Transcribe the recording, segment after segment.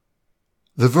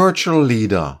The Virtual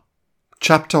Leader,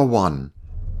 Chapter 1.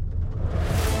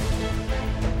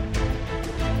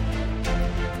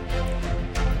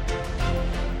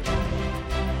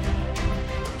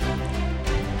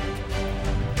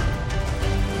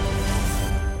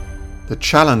 The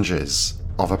Challenges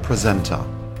of a Presenter.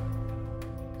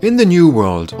 In the new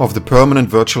world of the permanent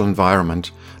virtual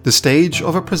environment, the stage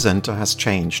of a presenter has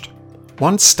changed.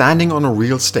 Once standing on a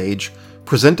real stage,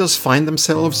 presenters find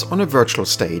themselves on a virtual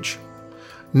stage.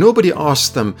 Nobody asks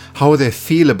them how they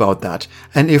feel about that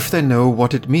and if they know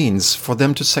what it means for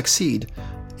them to succeed.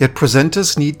 Yet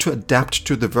presenters need to adapt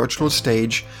to the virtual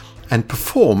stage and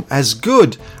perform as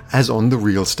good as on the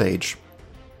real stage.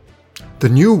 The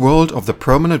new world of the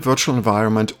permanent virtual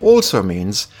environment also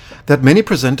means that many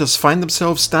presenters find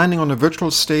themselves standing on a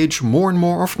virtual stage more and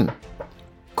more often.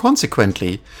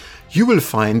 Consequently, you will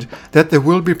find that there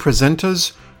will be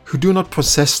presenters who do not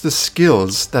possess the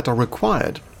skills that are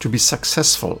required to be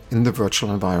successful in the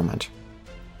virtual environment.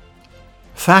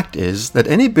 Fact is that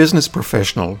any business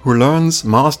professional who learns,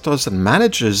 masters, and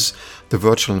manages the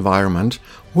virtual environment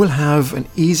will have an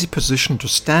easy position to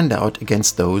stand out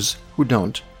against those who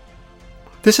don't.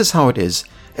 This is how it is.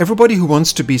 Everybody who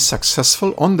wants to be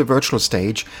successful on the virtual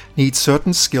stage needs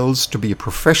certain skills to be a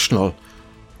professional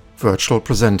virtual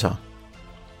presenter.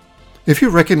 If you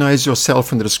recognize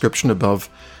yourself in the description above,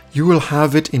 you will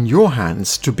have it in your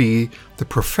hands to be the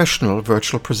professional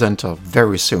virtual presenter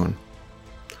very soon.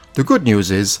 The good news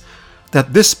is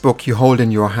that this book you hold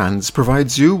in your hands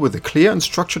provides you with a clear and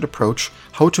structured approach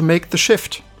how to make the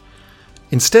shift.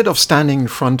 Instead of standing in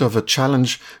front of a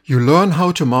challenge, you learn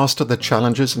how to master the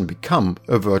challenges and become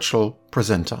a virtual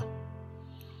presenter.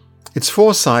 Its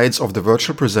 4 sides of the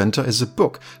virtual presenter is a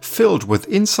book filled with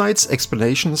insights,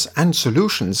 explanations, and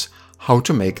solutions how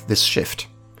to make this shift.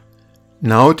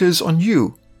 Now it is on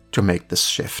you to make this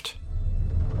shift.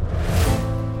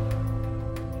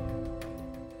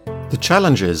 The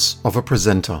challenges of a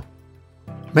presenter.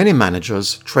 Many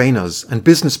managers, trainers, and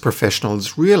business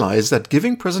professionals realize that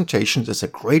giving presentations is a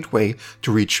great way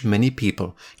to reach many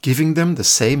people, giving them the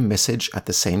same message at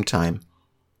the same time.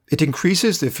 It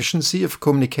increases the efficiency of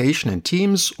communication in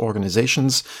teams,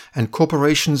 organizations, and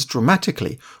corporations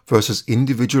dramatically versus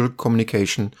individual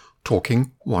communication,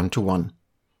 talking one-to-one.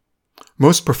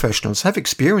 Most professionals have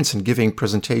experience in giving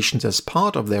presentations as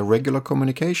part of their regular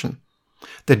communication.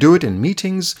 They do it in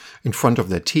meetings, in front of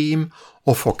their team,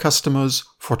 or for customers,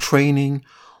 for training,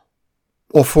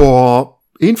 or for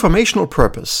informational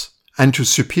purpose, and to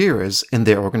superiors in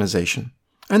their organization.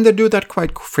 And they do that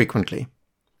quite frequently.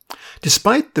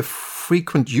 Despite the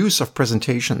frequent use of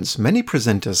presentations, many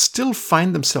presenters still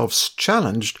find themselves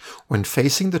challenged when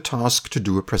facing the task to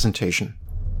do a presentation.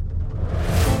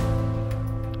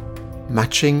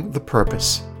 Matching the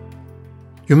purpose.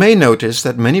 You may notice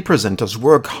that many presenters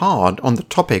work hard on the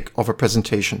topic of a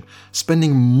presentation,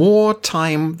 spending more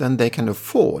time than they can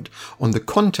afford on the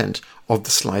content of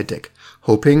the slide deck,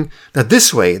 hoping that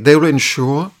this way they will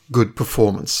ensure good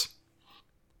performance.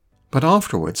 But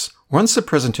afterwards, once the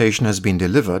presentation has been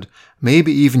delivered,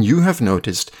 maybe even you have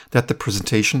noticed that the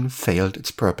presentation failed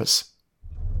its purpose.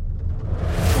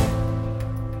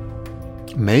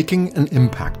 Making an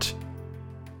impact.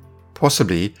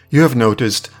 Possibly, you have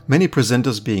noticed many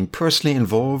presenters being personally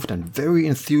involved and very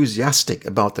enthusiastic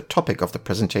about the topic of the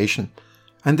presentation,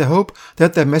 and they hope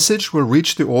that their message will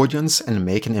reach the audience and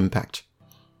make an impact.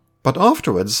 But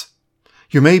afterwards,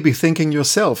 you may be thinking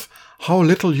yourself how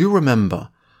little you remember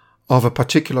of a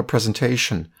particular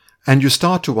presentation, and you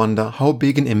start to wonder how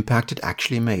big an impact it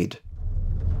actually made.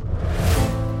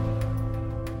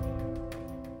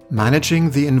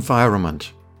 Managing the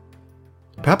environment.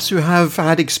 Perhaps you have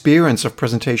had experience of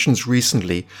presentations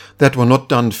recently that were not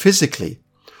done physically,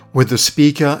 with the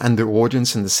speaker and the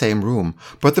audience in the same room,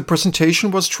 but the presentation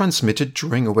was transmitted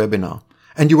during a webinar,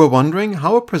 and you were wondering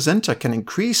how a presenter can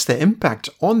increase their impact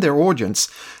on their audience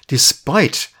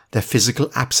despite their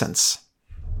physical absence.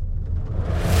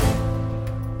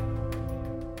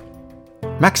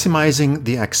 Maximizing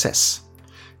the access.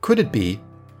 Could it be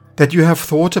that you have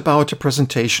thought about a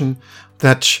presentation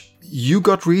that you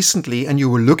got recently and you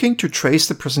were looking to trace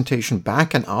the presentation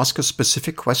back and ask a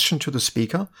specific question to the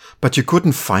speaker, but you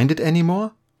couldn't find it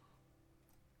anymore?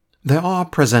 There are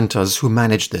presenters who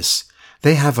manage this.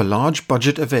 They have a large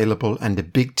budget available and a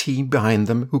big team behind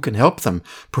them who can help them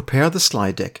prepare the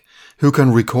slide deck, who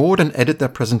can record and edit their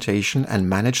presentation and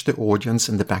manage the audience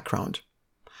in the background.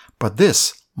 But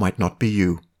this might not be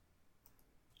you.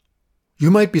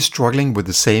 You might be struggling with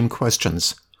the same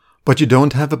questions, but you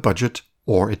don't have a budget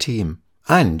or a team,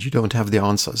 and you don't have the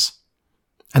answers.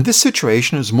 And this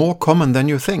situation is more common than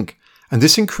you think, And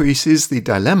this increases the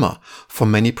dilemma for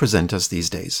many presenters these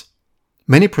days.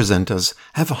 Many presenters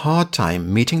have a hard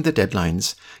time meeting the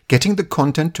deadlines, getting the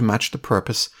content to match the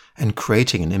purpose, and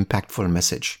creating an impactful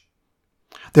message.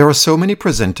 There are so many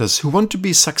presenters who want to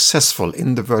be successful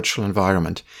in the virtual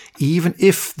environment, even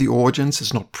if the audience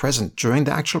is not present during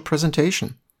the actual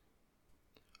presentation.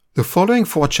 The following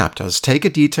 4 chapters take a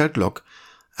detailed look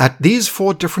at these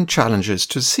 4 different challenges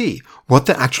to see what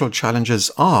the actual challenges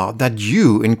are that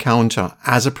you encounter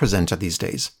as a presenter these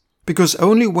days. Because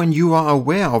only when you are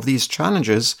aware of these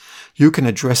challenges, you can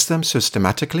address them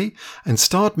systematically and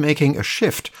start making a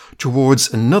shift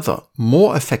towards another,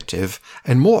 more effective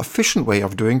and more efficient way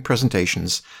of doing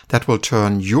presentations that will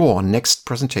turn your next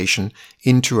presentation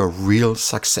into a real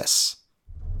success.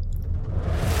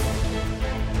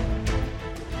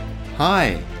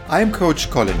 Hi, I'm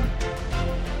Coach Colin.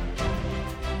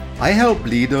 I help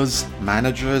leaders,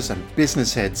 managers, and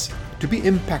business heads to be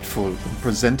impactful in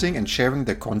presenting and sharing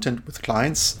their content with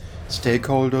clients,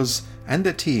 stakeholders, and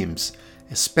their teams,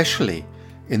 especially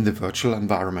in the virtual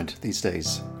environment these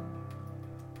days.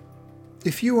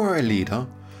 If you are a leader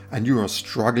and you are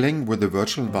struggling with the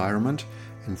virtual environment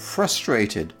and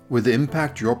frustrated with the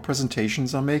impact your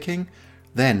presentations are making,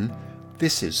 then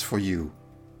this is for you.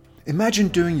 Imagine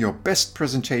doing your best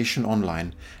presentation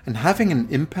online and having an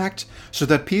impact so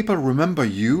that people remember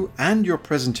you and your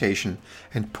presentation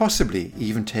and possibly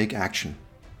even take action.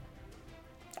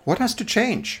 What has to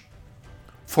change?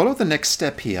 Follow the next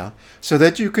step here so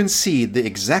that you can see the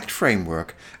exact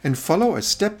framework and follow a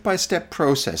step-by-step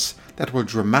process that will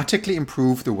dramatically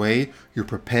improve the way you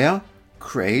prepare,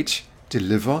 create,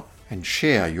 deliver, and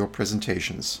share your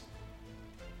presentations.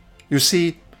 You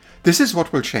see, this is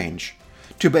what will change.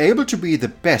 To be able to be the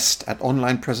best at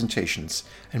online presentations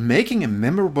and making a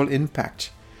memorable impact,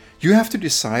 you have to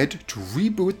decide to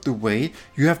reboot the way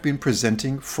you have been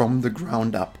presenting from the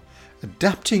ground up,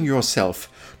 adapting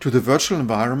yourself to the virtual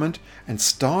environment and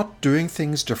start doing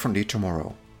things differently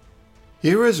tomorrow.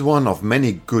 Here is one of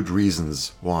many good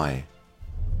reasons why.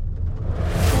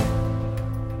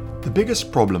 The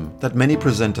biggest problem that many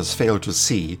presenters fail to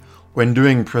see when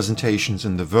doing presentations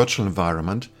in the virtual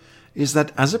environment is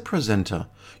that as a presenter,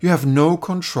 you have no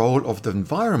control of the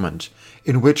environment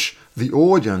in which the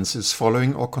audience is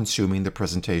following or consuming the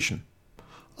presentation.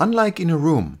 Unlike in a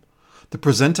room, the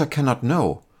presenter cannot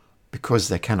know, because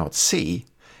they cannot see,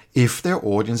 if their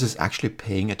audience is actually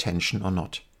paying attention or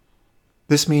not.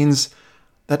 This means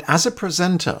that as a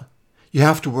presenter, you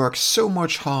have to work so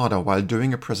much harder while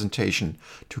doing a presentation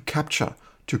to capture,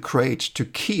 to create, to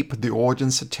keep the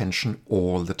audience attention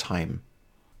all the time.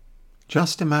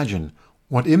 Just imagine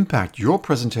what impact your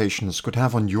presentations could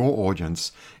have on your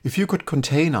audience if you could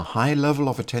contain a high level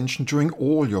of attention during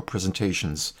all your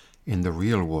presentations in the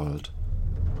real world.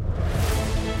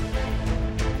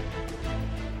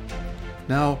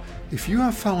 Now, if you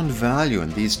have found value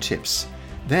in these tips,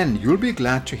 then you'll be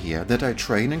glad to hear that I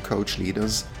train and coach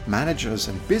leaders, managers,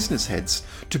 and business heads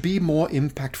to be more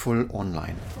impactful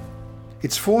online.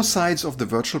 Its 4 Sides of the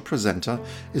Virtual Presenter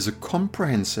is a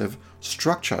comprehensive,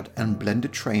 structured and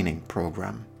blended training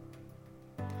program.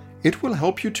 It will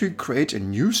help you to create a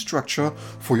new structure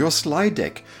for your slide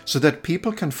deck so that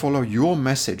people can follow your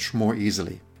message more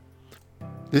easily.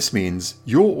 This means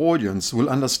your audience will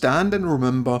understand and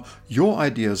remember your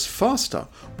ideas faster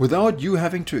without you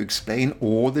having to explain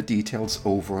all the details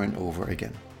over and over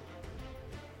again.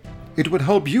 It would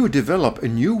help you develop a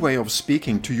new way of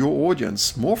speaking to your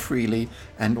audience more freely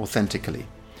and authentically.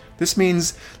 This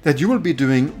means that you will be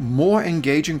doing more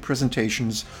engaging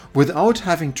presentations without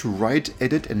having to write,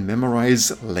 edit, and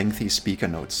memorize lengthy speaker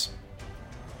notes.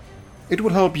 It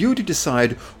will help you to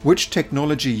decide which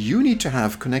technology you need to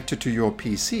have connected to your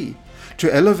PC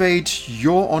to elevate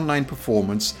your online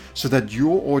performance so that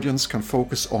your audience can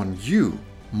focus on you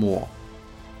more.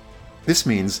 This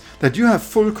means that you have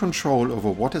full control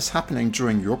over what is happening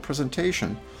during your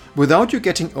presentation without you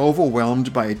getting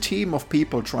overwhelmed by a team of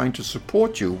people trying to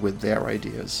support you with their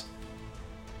ideas.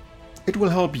 It will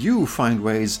help you find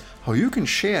ways how you can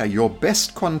share your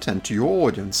best content to your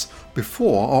audience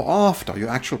before or after your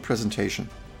actual presentation.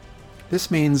 This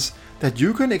means that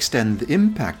you can extend the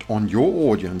impact on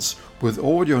your audience with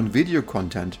audio and video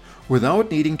content without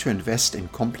needing to invest in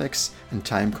complex and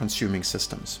time-consuming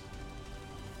systems.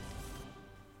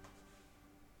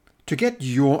 To get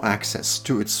your access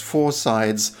to its 4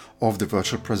 Sides of the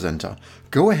Virtual Presenter,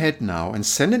 go ahead now and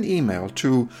send an email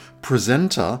to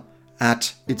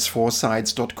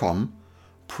presenter@its4sides.com,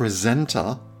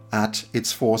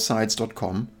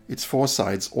 presenter@its4sides.com, it's 4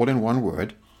 sides all in one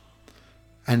word,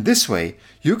 And this way,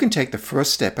 you can take the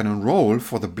first step and enroll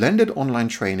for the blended online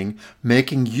training,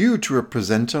 making you to a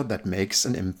presenter that makes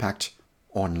an impact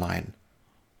online.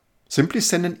 Simply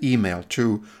send an email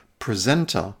to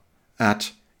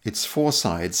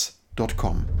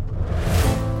presenter@itsfoursides.com.